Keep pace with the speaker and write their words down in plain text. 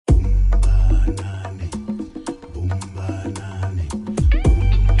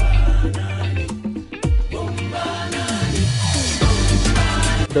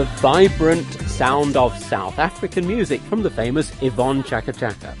the vibrant sound of South African music from the famous Yvonne Chaka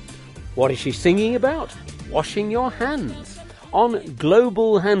Chaka. What is she singing about? Washing your hands on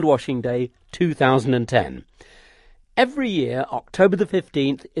Global Hand Washing Day 2010. Every year, October the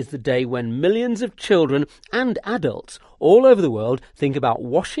 15th is the day when millions of children and adults all over the world think about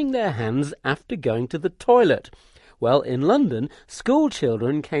washing their hands after going to the toilet. Well, in London, school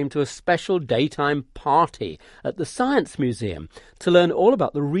children came to a special daytime party at the Science Museum to learn all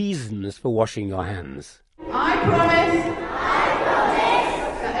about the reasons for washing your hands. I promise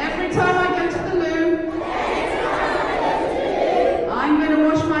that every time I go to the loo, I'm going to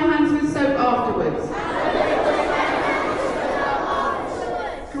wash my hands with soap afterwards.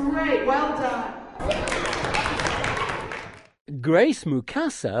 Great, well done. Grace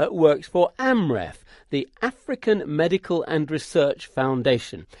Mukasa works for AMREF, the African Medical and Research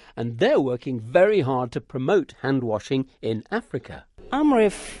Foundation, and they're working very hard to promote hand washing in Africa.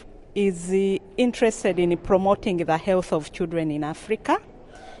 AMREF is interested in promoting the health of children in Africa.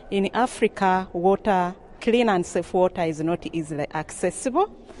 In Africa, clean and safe water is not easily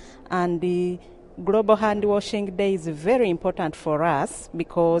accessible, and the Global Hand Washing Day is very important for us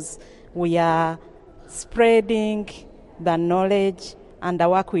because we are spreading the knowledge and the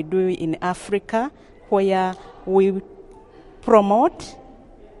work we do in Africa, where we promote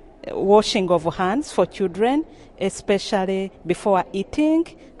washing of hands for children, especially before eating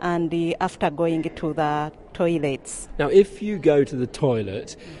and after going to the toilets. Now, if you go to the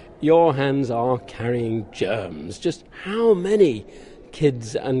toilet, your hands are carrying germs. Just how many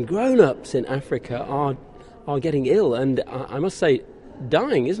kids and grown-ups in Africa are getting ill? And I must say,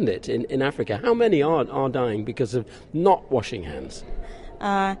 dying, isn't it, in Africa? How many are dying because of not washing hands?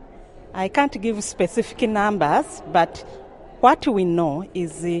 I can't give specific numbers, but what we know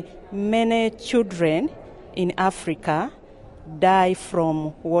is many children in Africa die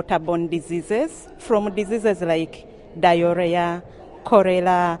from waterborne diseases, from diseases like diarrhea,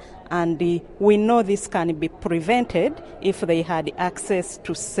 cholera, and we know this can be prevented if they had access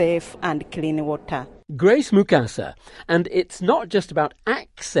to safe and clean water. Grace Mukasa, and it's not just about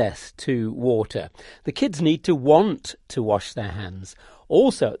access to water. The kids need to want to wash their hands.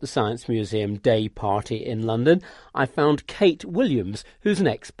 Also at the Science Museum Day Party in London, I found Kate Williams, who's an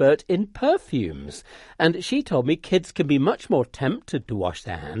expert in perfumes. And she told me kids can be much more tempted to wash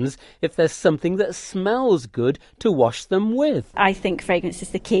their hands if there's something that smells good to wash them with. I think fragrance is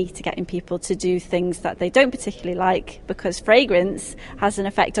the key to getting people to do things that they don't particularly like, because fragrance has an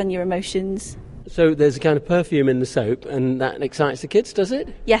effect on your emotions. So there's a kind of perfume in the soap, and that excites the kids, does it?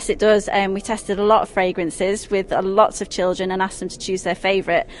 Yes, it does. We tested a lot of fragrances with lots of children and asked them to choose their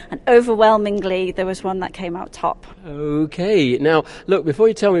favourite, and overwhelmingly there was one that came out top. OK. Now, look, before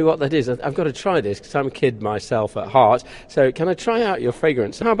you tell me what that is, I've got to try this, because I'm a kid myself at heart. So can I try out your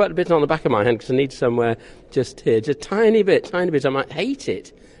fragrance? How about a bit on the back of my hand, because I need somewhere just here, just a tiny bit. I might hate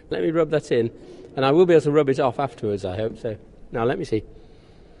it. Let me rub that in, and I will be able to rub it off afterwards, I hope. So now let me see.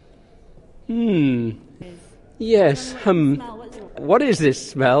 Yes. What is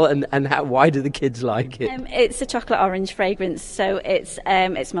this smell, and why do the kids like it? It's a chocolate orange fragrance, so it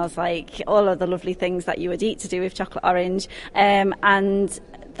smells like all of the lovely things that you would eat to do with chocolate orange, and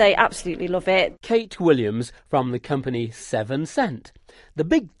they absolutely love it. Kate Williams from the company 7 Scent. The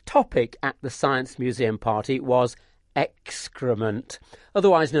big topic at the Science Museum party was excrement,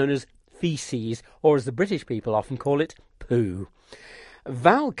 otherwise known as faeces, or as the British people often call it, poo.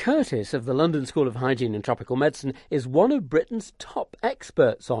 Val Curtis of the London School of Hygiene and Tropical Medicine is one of Britain's top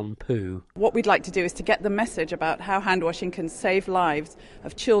experts on poo. What we'd like to do is to get the message about how hand washing can save lives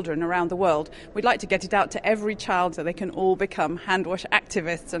of children around the world. We'd like to get it out to every child so they can all become hand wash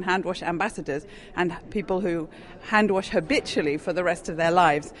activists and hand wash ambassadors and people who hand wash habitually for the rest of their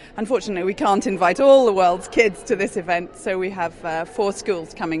lives. Unfortunately, we can't invite all the world's kids to this event, so we have 4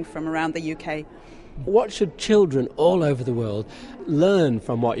 schools coming from around the UK. What should children all over the world learn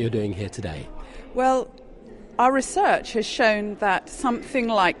from what you're doing here today? Well, our research has shown that something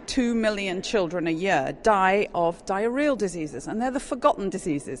like 2 million children a year die of diarrheal diseases, and they're the forgotten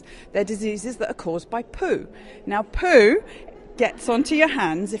diseases. They're diseases that are caused by poo. Now, poo gets onto your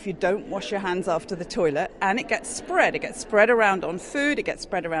hands if you don't wash your hands after the toilet, and it gets spread. It gets spread around on food, it gets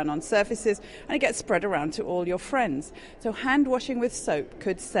spread around on surfaces, and it gets spread around to all your friends. So hand washing with soap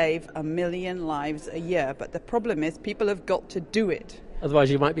could save 1 million lives a year, but the problem is people have got to do it.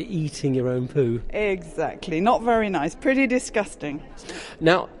 Otherwise you might be eating your own poo. Exactly. Not very nice. Pretty disgusting.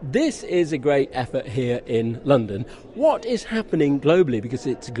 Now, this is a great effort here in London. What is happening globally? Because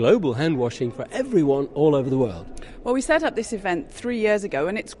it's global hand washing for everyone all over the world. Well, we set up this event 3 years ago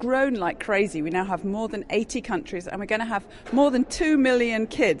and it's grown like crazy. We now have more than 80 countries and we're going to have more than 2 million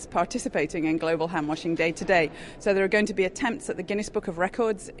kids participating in Global Hand Washing Day today. So there are going to be attempts at the Guinness Book of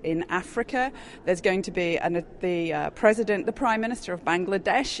Records in Africa. There's going to be the Prime Minister of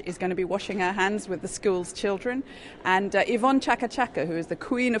Bangladesh is going to be washing her hands with the school's children. And Yvonne Chaka Chaka, who is the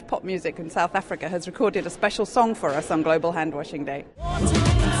queen of pop music in South Africa, has recorded a special song for us on Global Hand Washing Day.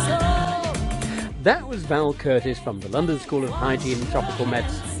 That was Val Curtis from the London School of Hygiene and Tropical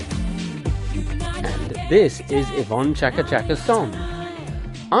Medicine. And this is Yvonne Chaka Chaka's song.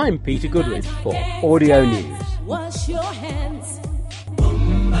 I'm Peter Goodrich for Audio News. Wash your hands.